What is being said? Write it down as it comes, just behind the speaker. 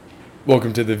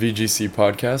Welcome to the VGC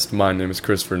podcast. My name is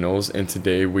Christopher Knowles, and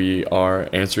today we are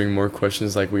answering more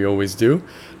questions like we always do.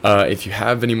 If you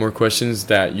have any more questions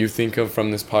that you think of from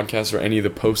this podcast or any of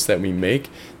the posts that we make,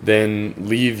 then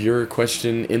leave your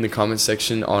question in the comment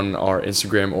section on our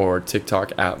Instagram or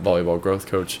TikTok at Volleyball Growth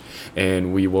Coach,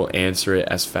 and we will answer it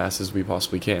as fast as we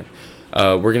possibly can.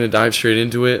 We're going to dive straight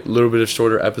into it. A little bit of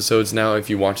shorter episodes now. If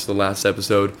you watched the last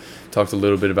episode, talked a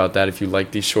little bit about that. If you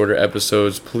like these shorter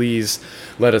episodes, please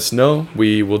let us know.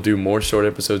 We will do more short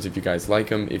episodes if you guys like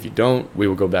them. If you don't, we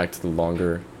will go back to the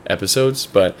longer episodes.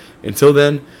 But until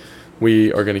then,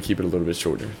 we are going to keep it a little bit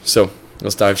shorter. So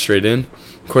let's dive straight in.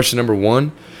 Question number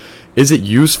 1. Is it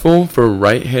useful for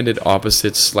right-handed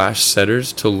opposites /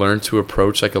 setters to learn to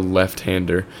approach like a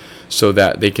left-hander so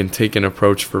that they can take an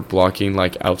approach for blocking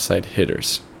like outside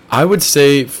hitters? I would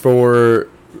say for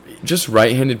just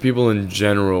right-handed people in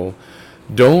general,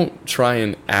 don't try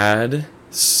and add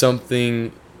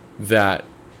something that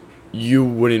you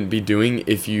wouldn't be doing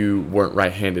if you weren't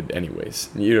right-handed anyways.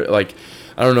 I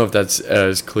don't know if that's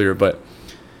as clear, but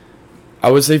I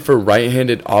would say for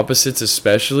right-handed opposites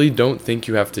especially, don't think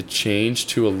you have to change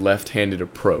to a left-handed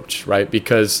approach, right?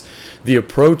 Because the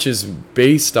approach is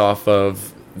based off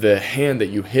of the hand that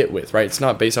you hit with, right? It's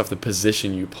not based off the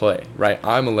position you play, right?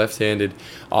 I'm a left-handed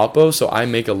oppo, so I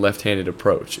make a left-handed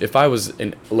approach. If I was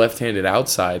a left-handed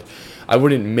outside, I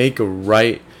wouldn't make a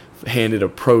right-handed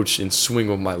approach and swing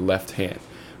with my left hand,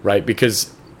 right?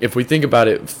 Because if we think about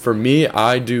it, for me,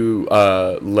 I do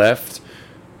left,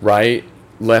 right,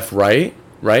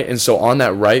 right? And so on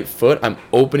that right foot, I'm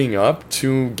opening up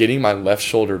to getting my left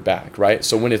shoulder back, right?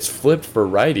 So when it's flipped for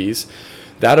righties,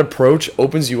 that approach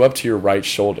opens you up to your right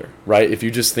shoulder, right? If you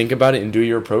just think about it and do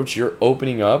your approach, you're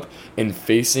opening up and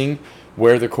facing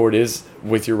where the court is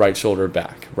with your right shoulder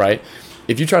back, right?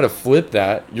 If you try to flip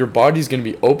that, your body's going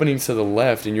to be opening to the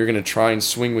left and you're going to try and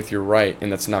swing with your right,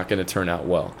 and that's not going to turn out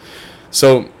well.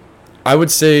 So I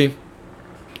would say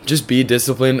just be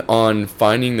disciplined on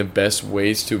finding the best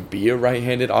ways to be a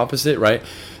right-handed opposite, right?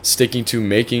 Sticking to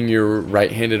making your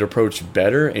right-handed approach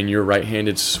better and your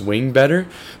right-handed swing better,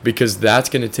 because that's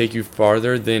going to take you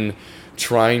farther than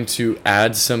trying to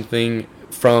add something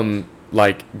from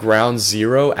like ground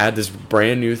zero, add this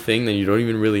brand new thing that you don't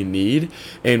even really need,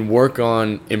 and work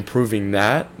on improving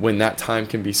that when that time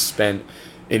can be spent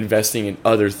investing in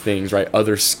other things, right?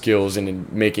 Other skills and in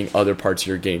making other parts of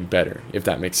your game better, if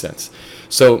that makes sense.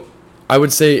 So I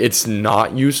would say it's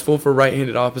not useful for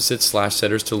right-handed opposites /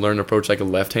 setters to learn to approach like a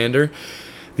left-hander.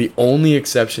 The only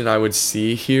exception I would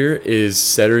see here is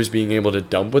setters being able to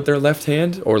dump with their left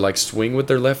hand or like swing with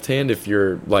their left hand if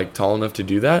you're like tall enough to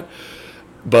do that.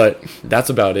 But that's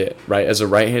about it, right? As a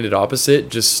right-handed opposite,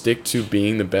 just stick to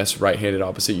being the best right-handed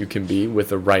opposite you can be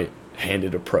with a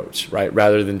right-handed approach, right?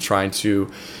 Rather than trying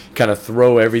to kind of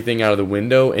throw everything out of the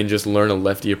window and just learn a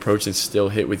lefty approach and still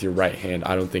hit with your right hand.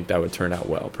 I don't think that would turn out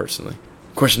well, personally.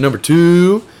 Question number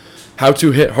 2, how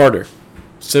to hit harder.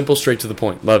 Simple, straight to the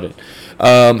point. Love it.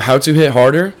 How to hit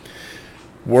harder.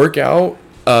 Work out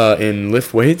and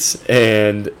lift weights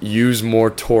and use more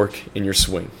torque in your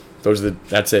swing.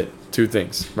 That's it. 2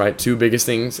 things, right? 2 biggest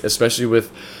things, especially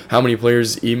with how many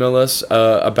players email us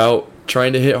about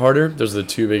trying to hit harder. Those are the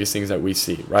 2 biggest things that we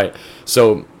see, right?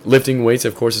 So lifting weights,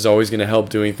 of course, is always going to help,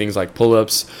 doing things like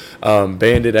pull-ups,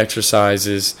 banded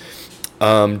exercises,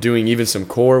 doing even some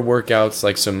core workouts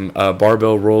like some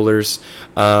barbell rollers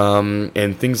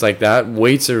and things like that.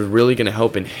 Weights are really going to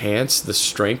help enhance the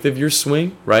strength of your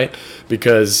swing, right?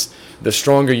 Because the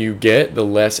stronger you get, the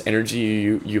less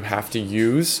energy you have to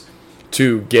use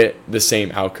to get the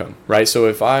same outcome, right? So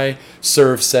if I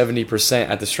serve 70%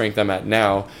 at the strength I'm at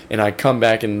now, and I come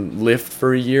back and lift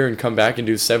for a year and come back and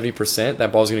do 70%,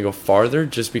 that ball's gonna go farther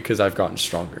just because I've gotten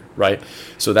stronger, right?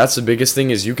 So that's the biggest thing,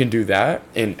 is you can do that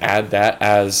and add that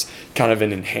as kind of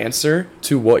an enhancer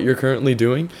to what you're currently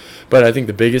doing. But I think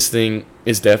the biggest thing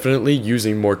is definitely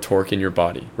using more torque in your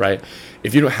body, right?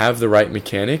 If you don't have the right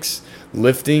mechanics,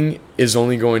 lifting is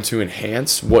only going to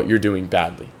enhance what you're doing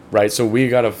badly, right? So we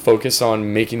got to focus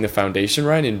on making the foundation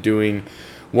right and doing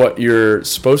what you're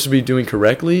supposed to be doing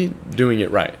correctly, doing it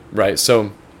right, right?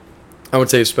 So I would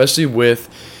say, especially with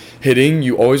hitting,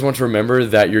 you always want to remember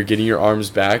that you're getting your arms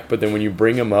back, but then when you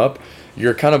bring them up,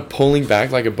 you're kind of pulling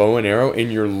back like a bow and arrow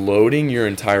and you're loading your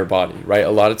entire body, right?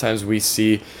 A lot of times we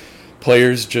see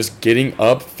players just getting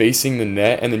up, facing the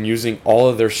net, and then using all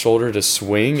of their shoulder to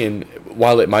swing. And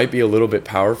while it might be a little bit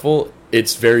powerful,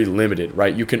 it's very limited,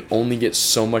 right? You can only get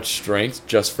so much strength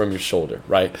just from your shoulder,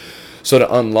 right? So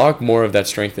to unlock more of that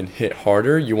strength and hit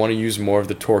harder, you want to use more of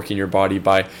the torque in your body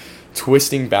by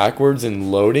twisting backwards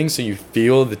and loading so you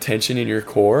feel the tension in your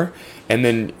core, and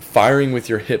then firing with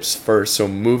your hips first, so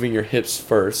moving your hips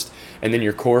first, and then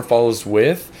your core follows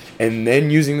with, and then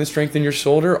using the strength in your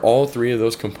shoulder, all three of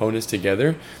those components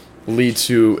together lead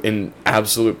to an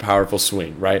absolute powerful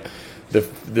swing, right?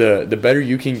 The better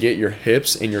you can get your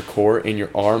hips and your core and your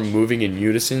arm moving in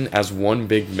unison as one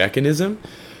big mechanism,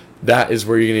 that is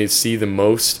where you're going to see the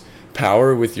most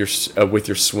power with your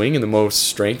swing and the most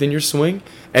strength in your swing,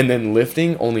 and then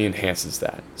lifting only enhances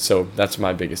that. So that's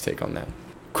my biggest take on that.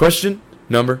 Question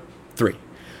number 3.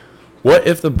 What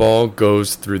if the ball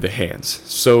goes through the hands?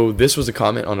 So this was a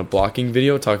comment on a blocking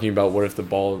video talking about what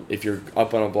if you're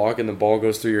up on a block and the ball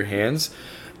goes through your hands.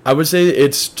 I would say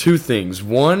it's two things.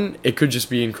 One, it could just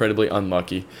be incredibly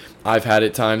unlucky. I've had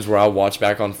it times where I'll watch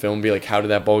back on film and be like, how did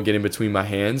that ball get in between my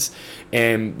hands?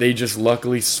 And they just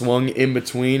luckily swung in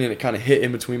between, and it kind of hit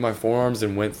in between my forearms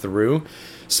and went through.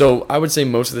 So I would say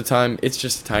most of the time it's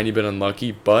just a tiny bit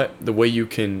unlucky, but the way you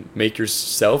can make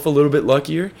yourself a little bit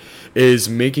luckier is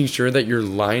making sure that you're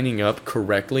lining up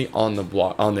correctly on the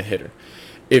block, on the hitter.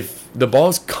 If the ball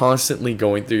is constantly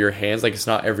going through your hands, like it's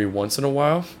not every once in a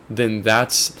while, then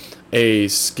that's a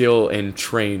skill and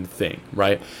trained thing,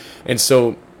 right? And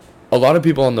so a lot of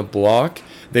people on the block,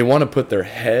 they want to put their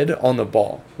head on the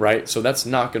ball, right? So that's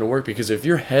not going to work, because if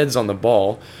your head's on the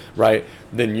ball, right,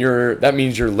 then that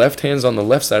means your left hand's on the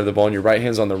left side of the ball and your right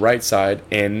hand's on the right side,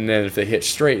 and then if they hit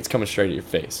straight, it's coming straight at your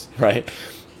face, right?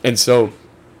 And so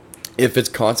if it's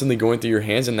constantly going through your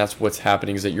hands, and that's what's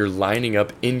happening, is that you're lining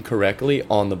up incorrectly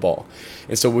on the ball.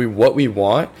 And so what we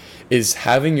want is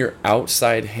having your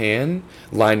outside hand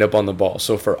lined up on the ball.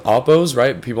 So for oppos,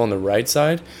 right, people on the right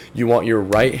side, you want your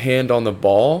right hand on the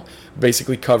ball,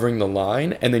 basically covering the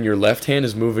line, and then your left hand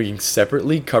is moving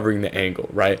separately, covering the angle,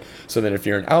 right? So then if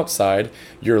you're an outside,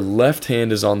 your left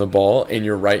hand is on the ball and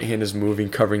your right hand is moving,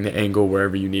 covering the angle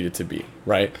wherever you need it to be,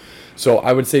 right? So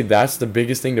I would say that's the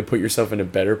biggest thing, to put yourself in a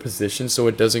better position so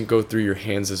it doesn't go through your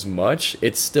hands as much.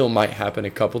 It still might happen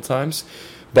a couple times,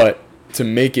 but to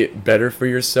make it better for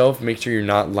yourself, make sure you're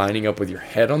not lining up with your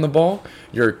head on the ball.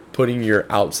 You're putting your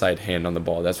outside hand on the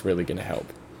ball. That's really going to help.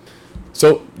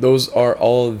 So those are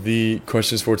all the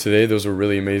questions for today. Those were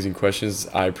really amazing questions.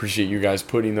 I appreciate you guys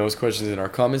putting those questions in our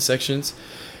comment sections.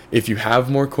 If you have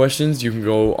more questions, you can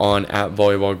go on at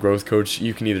Volleyball Growth Coach.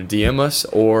 You can either DM us,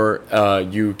 or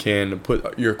you can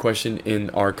put your question in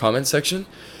our comment section.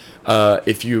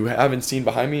 If you haven't seen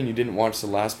behind me and you didn't watch the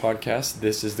last podcast,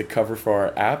 this is the cover for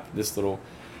our app, this little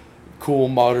cool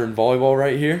modern volleyball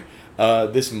right here.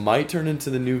 This might turn into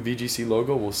the new VGC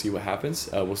logo. We'll see what happens.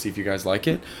 We'll see if you guys like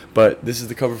it. But this is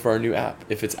the cover for our new app.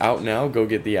 If it's out now, go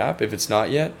get the app. If it's not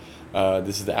yet,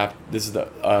 this is the app. This is the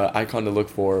icon to look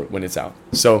for when it's out.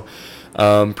 So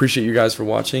appreciate you guys for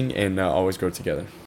watching, and always grow together.